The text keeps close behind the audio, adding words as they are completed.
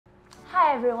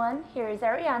Hi everyone, here is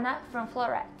Ariana from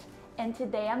Flooret, and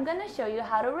today I'm going to show you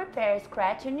how to repair a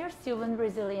scratch on your Silvan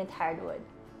Resilient Hardwood.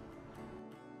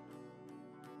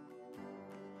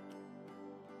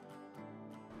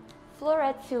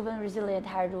 Flooret Silvan Resilient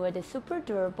Hardwood is super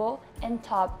durable and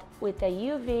topped with a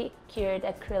UV cured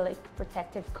acrylic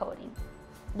protective coating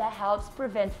that helps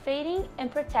prevent fading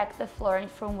and protect the flooring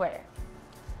from wear.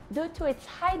 Due to its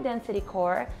high density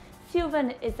core,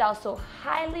 Silvan is also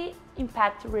highly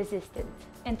impact resistant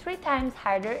and 3 times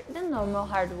harder than normal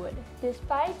hardwood.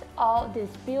 Despite all this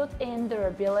built-in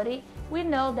durability, we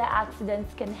know that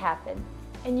accidents can happen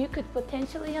and you could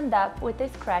potentially end up with a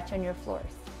scratch on your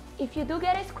floors. If you do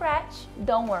get a scratch,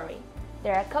 don't worry.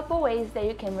 There are a couple ways that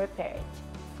you can repair it.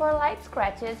 For light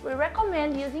scratches, we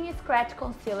recommend using a scratch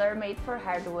concealer made for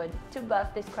hardwood to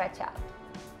buff the scratch out.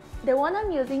 The one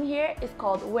I'm using here is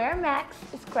called WearMax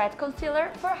Scratch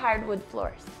Concealer for hardwood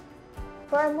floors.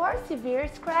 For a more severe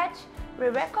scratch, we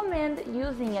recommend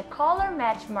using a color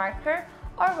match marker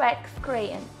or wax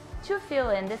crayon to fill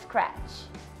in the scratch.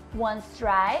 Once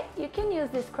dry, you can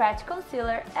use the scratch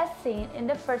concealer as seen in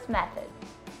the first method.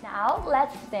 Now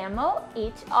let's demo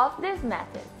each of these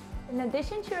methods. In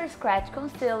addition to your scratch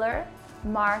concealer,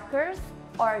 markers,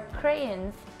 or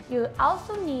crayons, you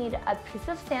also need a piece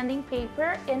of sanding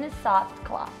paper and a soft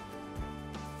cloth.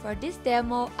 For this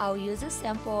demo, I'll use a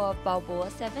sample of Balboa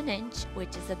 7-inch,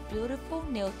 which is a beautiful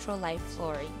neutral light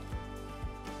flooring.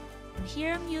 And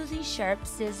here I'm using sharp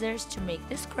scissors to make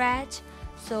the scratch,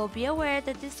 so be aware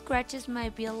that these scratches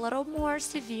might be a little more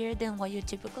severe than what you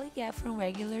typically get from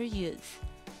regular use.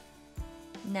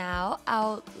 Now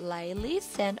I'll lightly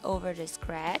sand over the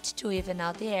scratch to even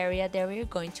out the area that we're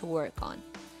going to work on.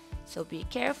 So be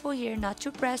careful here not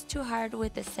to press too hard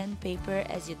with the sandpaper,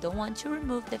 as you don't want to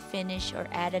remove the finish or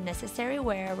add unnecessary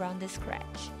wear around the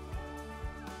scratch.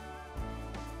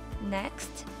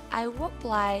 Next, I will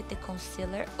apply the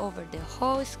concealer over the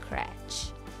whole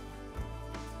scratch.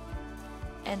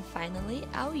 And finally,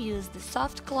 I'll use the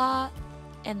soft cloth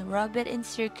and rub it in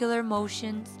circular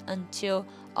motions until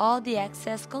all the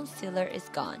excess concealer is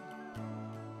gone.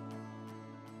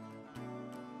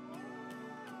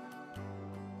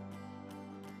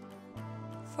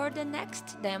 For the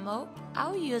next demo,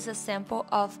 I'll use a sample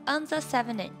of Anza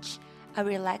 7-inch, a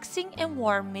relaxing and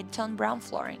warm mid-tone brown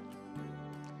flooring.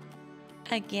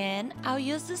 Again, I'll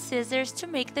use the scissors to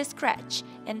make the scratch,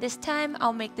 and this time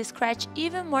I'll make the scratch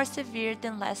even more severe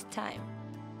than last time.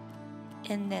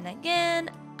 And then again,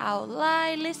 I'll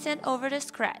lightly sand over the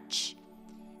scratch.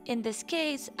 In this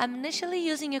case, I'm initially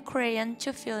using a crayon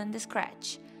to fill in the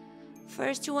scratch.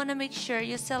 First, you want to make sure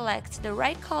you select the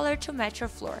right color to match your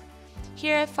floor.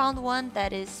 Here I found one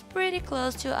that is pretty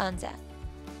close to Anza.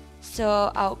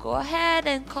 So I'll go ahead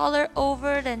and color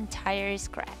over the entire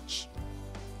scratch.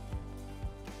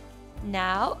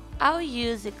 Now I'll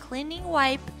use a cleaning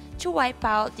wipe to wipe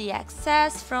out the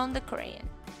excess from the crayon.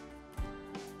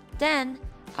 Then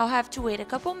I'll have to wait a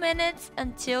couple minutes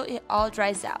until it all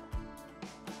dries out.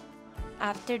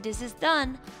 After this is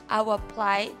done, I will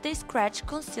apply the scratch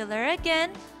concealer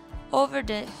again over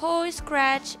the whole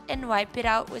scratch and wipe it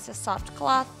out with a soft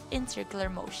cloth in circular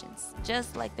motions,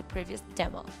 just like the previous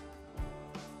demo.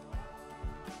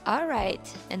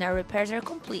 Alright, and our repairs are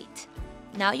complete.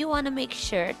 Now you want to make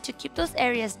sure to keep those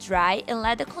areas dry and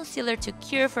let the concealer to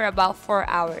cure for about 4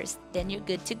 hours, then you're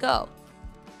good to go.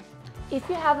 If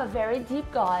you have a very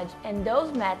deep gouge and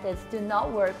those methods do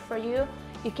not work for you,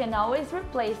 you can always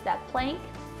replace that plank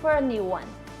for a new one.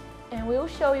 And we'll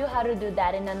show you how to do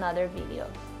that in another video.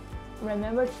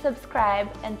 Remember to subscribe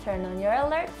and turn on your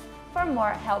alerts for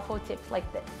more helpful tips like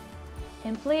this.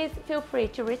 And please feel free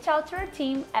to reach out to our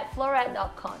team at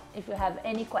flooret.com if you have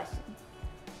any questions.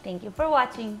 Thank you for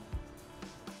watching.